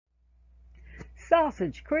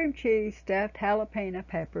Sausage, cream cheese, stuffed jalapeno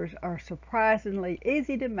peppers are surprisingly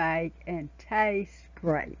easy to make and taste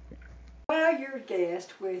great. Wow your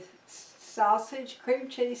guest with sausage, cream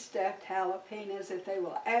cheese, stuffed jalapenos that they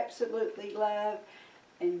will absolutely love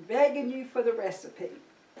and begging you for the recipe.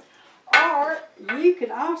 Or you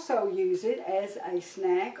can also use it as a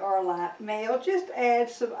snack or a light meal. Just add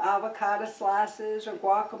some avocado slices or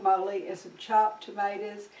guacamole and some chopped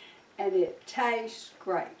tomatoes and it tastes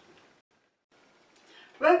great.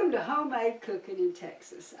 Welcome to Homemade Cooking in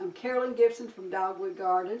Texas. I'm Carolyn Gibson from Dogwood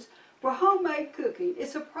Gardens, where homemade cooking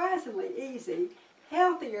is surprisingly easy,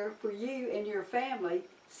 healthier for you and your family,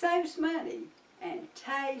 saves money, and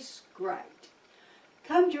tastes great.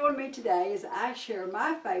 Come join me today as I share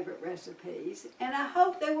my favorite recipes, and I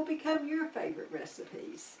hope they will become your favorite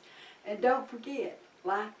recipes. And don't forget,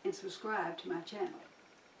 like and subscribe to my channel.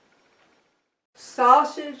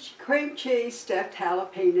 Sausage, cream cheese, stuffed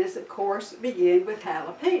jalapenos, of course, begin with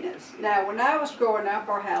jalapenos. Now, when I was growing up,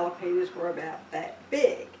 our jalapenos were about that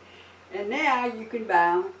big. And now you can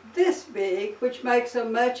buy them this big, which makes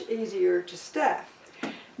them much easier to stuff.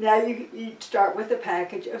 Now, you start with a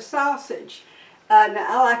package of sausage. Now,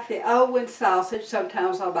 I like the Owen sausage.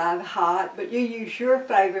 Sometimes I'll buy the hot, but you use your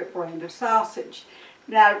favorite brand of sausage.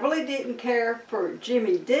 Now, I really didn't care for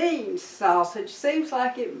Jimmy Dean's sausage. Seems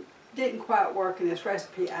like it didn't quite work in this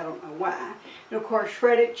recipe. I don't know why. And of course,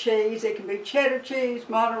 shredded cheese. It can be cheddar cheese,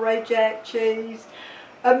 Monterey Jack cheese,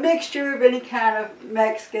 a mixture of any kind of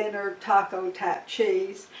Mexican or taco type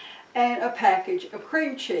cheese, and a package of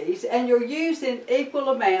cream cheese. And you're using equal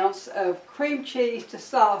amounts of cream cheese to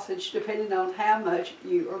sausage depending on how much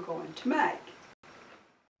you are going to make.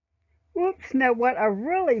 Whoops, now what I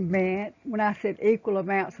really meant when I said equal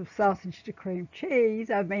amounts of sausage to cream cheese,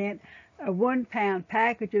 I meant a 1 pound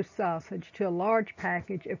package of sausage to a large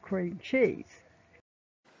package of cream cheese.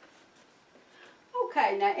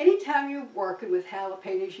 Okay, now anytime you're working with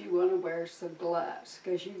jalapenos, you want to wear some gloves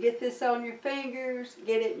because you get this on your fingers,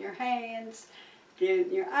 get it in your hands, get it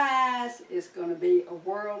in your eyes, it's going to be a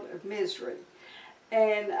world of misery.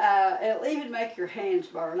 And it'll even make your hands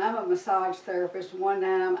burn. I'm a massage therapist. One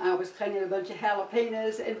time I was cleaning a bunch of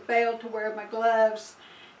jalapenos and failed to wear my gloves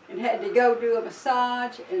and had to go do a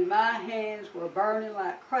massage, and my hands were burning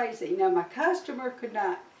like crazy. Now, my customer could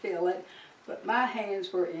not feel it, but my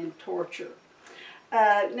hands were in torture.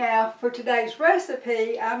 Now, for today's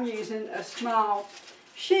recipe, I'm using a small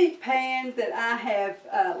sheet pan that I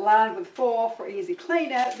have lined with foil for easy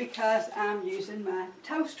cleanup because I'm using my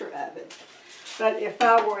toaster oven. But if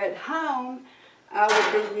I were at home, I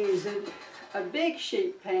would be using a big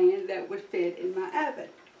sheet pan that would fit in my oven.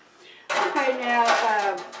 Okay,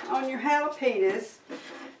 now on your jalapenos,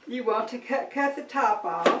 you want to cut the top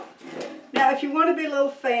off. Now, if you want to be a little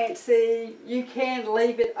fancy, you can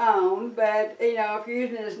leave it on, but you know, if you're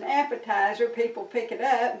using it as an appetizer, people pick it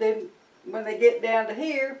up, then when they get down to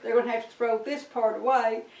here, they're going to have to throw this part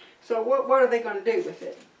away. So what are they going to do with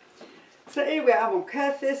it? So anyway, I'm going to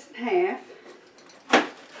cut this in half.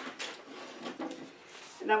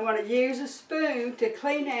 And I'm going to use a spoon to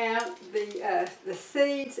clean out the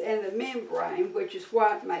seeds and the membrane, which is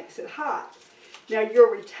what makes it hot. Now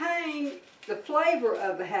you'll retain the flavor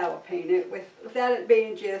of the jalapeno without it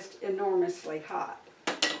being just enormously hot.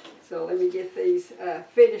 So let me get these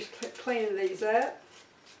finished cleaning these up.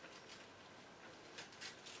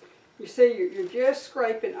 You see, you're just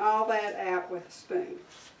scraping all that out with a spoon.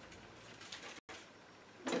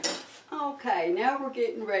 Okay, now we're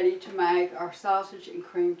getting ready to make our sausage and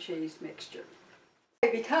cream cheese mixture.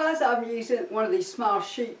 Because I'm using one of these small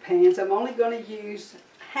sheet pans, I'm only going to use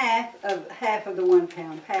half of the 1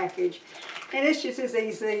 pound package. And it's just as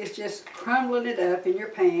easy as just crumbling it up in your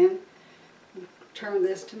pan. Turn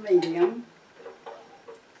this to medium.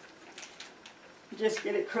 Just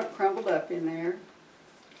get it crumbled up in there.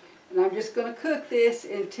 And I'm just going to cook this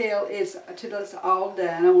until it's all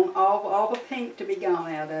done. I want all the pink to be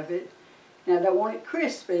gone out of it. Now, I don't want it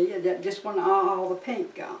crispy, I just want all the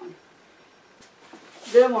pink gone.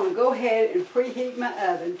 Then I'm going to go ahead and preheat my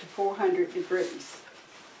oven to 400 degrees.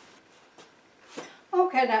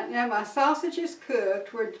 Okay, now my sausage is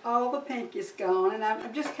cooked where all the pink is gone, and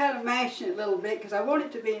I'm just kind of mashing it a little bit because I want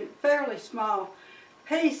it to be in fairly small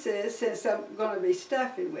pieces since I'm going to be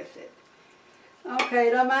stuffing with it. Okay,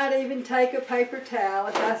 and I might even take a paper towel.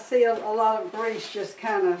 If I see a lot of grease just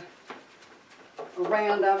kind of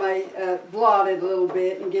around, I may blot it a little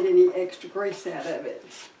bit and get any extra grease out of it.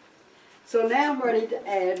 So now I'm ready to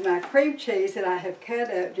add my cream cheese that I have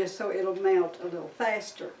cut up just so it'll melt a little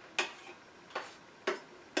faster.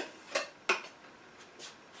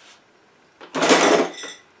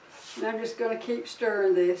 And I'm just going to keep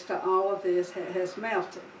stirring this till all of this has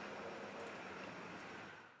melted.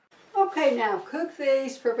 Okay, now cook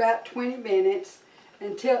these for about 20 minutes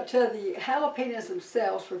until the jalapenos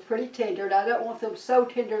themselves were pretty tender. And I don't want them so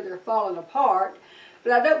tender they're falling apart,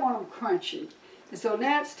 but I don't want them crunchy. And so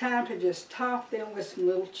now it's time to just top them with some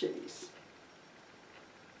little cheese.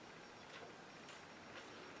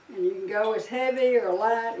 And you can go as heavy or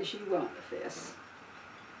light as you want with this.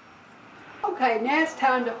 Okay, now it's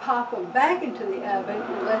time to pop them back into the oven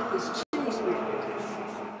and let this cheese melt.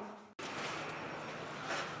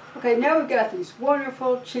 Okay, now we've got these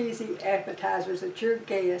wonderful cheesy appetizers that your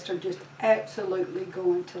guests are just absolutely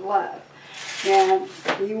going to love. Now,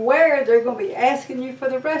 beware, they're going to be asking you for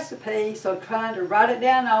the recipe, so trying to write it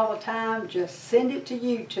down all the time, just send it to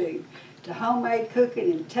YouTube, to Homemade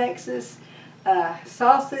Cooking in Texas,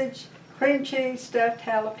 sausage, cream cheese, stuffed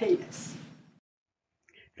jalapenos.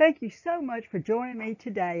 Thank you so much for joining me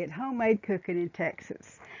today at Homemade Cooking in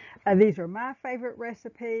Texas. These are my favorite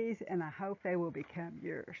recipes, and I hope they will become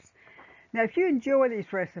yours. Now, if you enjoy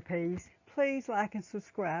these recipes, please like and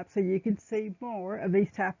subscribe so you can see more of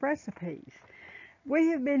these type recipes. We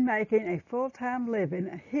have been making a full-time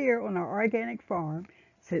living here on our organic farm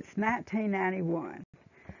since 1991.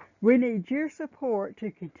 We need your support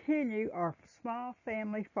to continue our small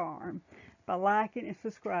family farm by liking and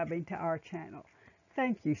subscribing to our channel.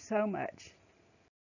 Thank you so much.